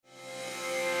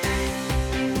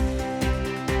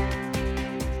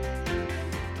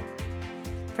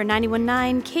For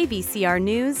 91.9 KVCR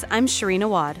News, I'm Sharina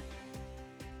Wad.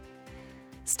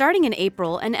 Starting in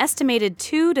April, an estimated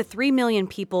 2 to 3 million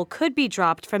people could be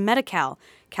dropped from Medi-Cal,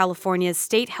 California's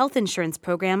state health insurance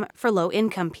program for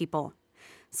low-income people.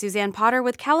 Suzanne Potter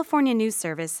with California News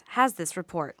Service has this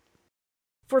report.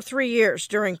 For 3 years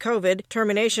during COVID,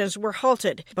 terminations were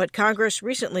halted, but Congress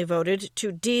recently voted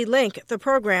to de-link the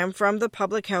program from the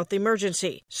public health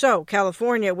emergency. So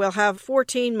California will have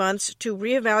 14 months to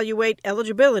reevaluate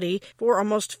eligibility for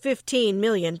almost 15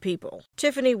 million people.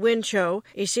 Tiffany Wincho,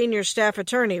 a senior staff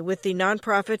attorney with the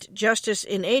nonprofit Justice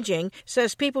in Aging,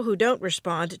 says people who don't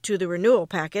respond to the renewal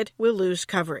packet will lose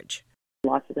coverage.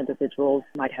 Lots of individuals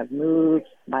might have moved,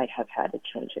 might have had a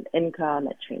change in income,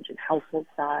 a change in household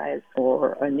size,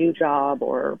 or a new job,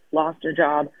 or lost a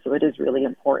job. So it is really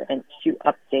important to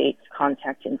update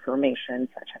contact information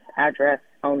such as address,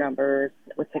 phone numbers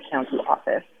with the county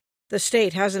office. The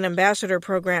state has an ambassador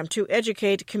program to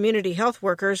educate community health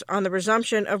workers on the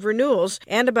resumption of renewals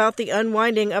and about the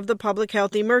unwinding of the public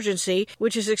health emergency,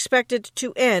 which is expected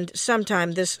to end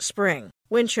sometime this spring.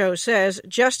 Wincho says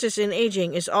Justice in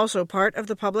Aging is also part of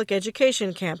the public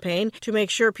education campaign to make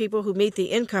sure people who meet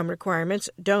the income requirements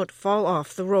don't fall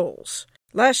off the rolls.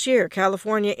 Last year,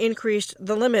 California increased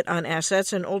the limit on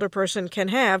assets an older person can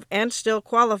have and still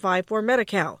qualify for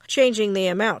Medi-Cal, changing the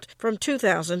amount from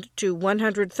 $2,000 to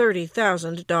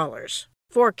 $130,000.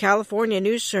 For California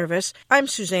News Service, I'm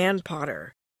Suzanne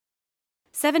Potter.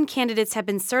 7 candidates have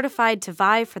been certified to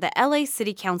vie for the LA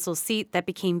City Council seat that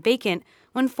became vacant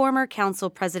when former council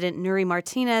president Nury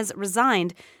Martinez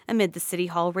resigned amid the City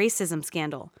Hall racism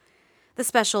scandal. The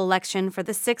special election for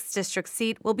the 6th district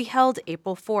seat will be held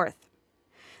April 4th.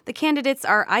 The candidates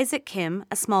are Isaac Kim,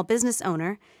 a small business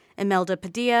owner, Imelda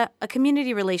Padilla, a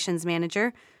community relations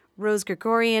manager, Rose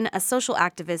Gregorian, a social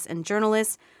activist and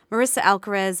journalist, Marissa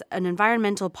Alcarez, an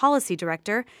environmental policy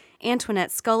director,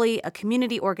 Antoinette Scully, a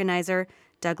community organizer,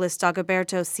 Douglas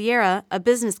Dagoberto Sierra, a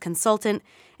business consultant,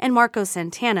 and Marco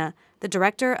Santana, the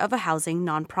director of a housing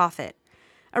nonprofit.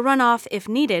 A runoff, if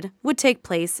needed, would take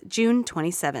place June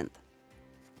 27th.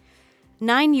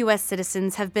 9 U.S.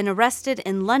 citizens have been arrested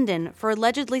in London for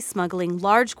allegedly smuggling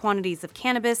large quantities of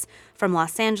cannabis from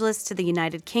Los Angeles to the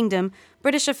United Kingdom,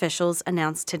 British officials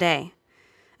announced today.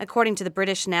 According to the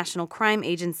British National Crime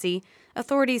Agency,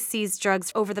 authorities seized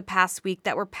drugs over the past week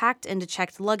that were packed into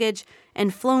checked luggage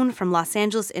and flown from Los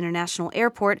Angeles International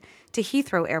Airport to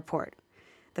Heathrow Airport.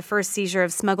 The first seizure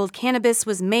of smuggled cannabis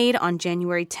was made on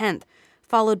January 10th,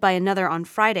 followed by another on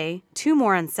Friday, 2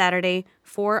 more on Saturday,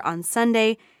 4 on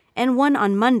Sunday, and 1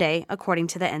 on Monday, according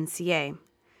to the NCA.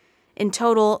 In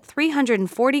total,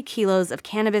 340 kilos of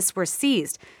cannabis were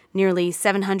seized, nearly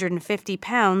 750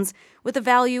 pounds, with a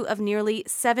value of nearly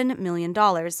 $7 million,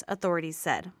 authorities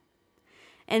said.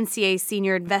 NCA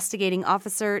Senior Investigating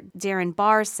Officer Darren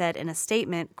Barr said in a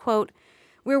statement, quote,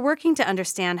 "We're working to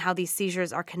understand how these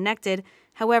seizures are connected.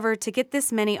 However, to get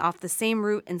this many off the same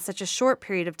route in such a short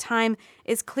period of time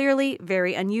is clearly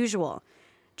very unusual.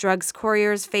 Drugs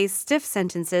couriers face stiff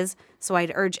sentences, so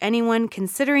I'd urge anyone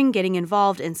considering getting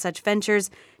involved in such ventures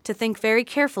to think very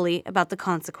carefully about the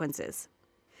consequences."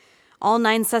 All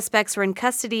 9 suspects were in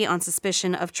custody on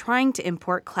suspicion of trying to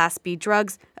import Class B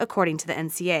drugs, according to the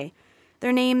NCA.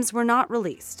 Their names were not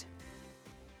released.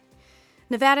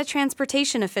 Nevada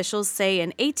transportation officials say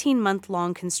an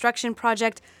 18-month-long construction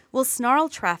project will snarl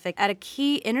traffic at a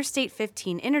key Interstate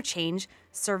 15 interchange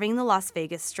serving the Las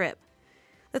Vegas Strip.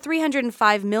 The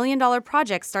 $305 million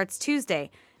project starts Tuesday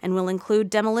and will include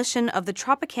demolition of the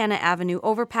Tropicana Avenue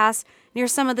overpass near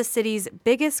some of the city's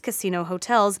biggest casino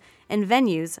hotels and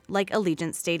venues like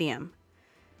Allegiant Stadium.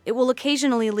 It will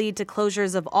occasionally lead to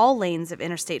closures of all lanes of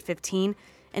Interstate 15,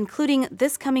 including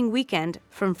this coming weekend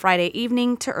from Friday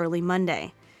evening to early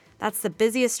Monday. That's the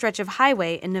busiest stretch of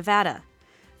highway in Nevada.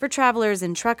 For travelers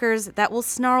and truckers, that will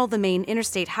snarl the main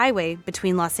interstate highway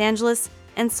between Los Angeles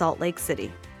and Salt Lake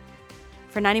City.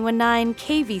 For 91.9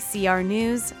 KVCR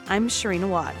News, I'm Sharina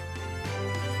Wad.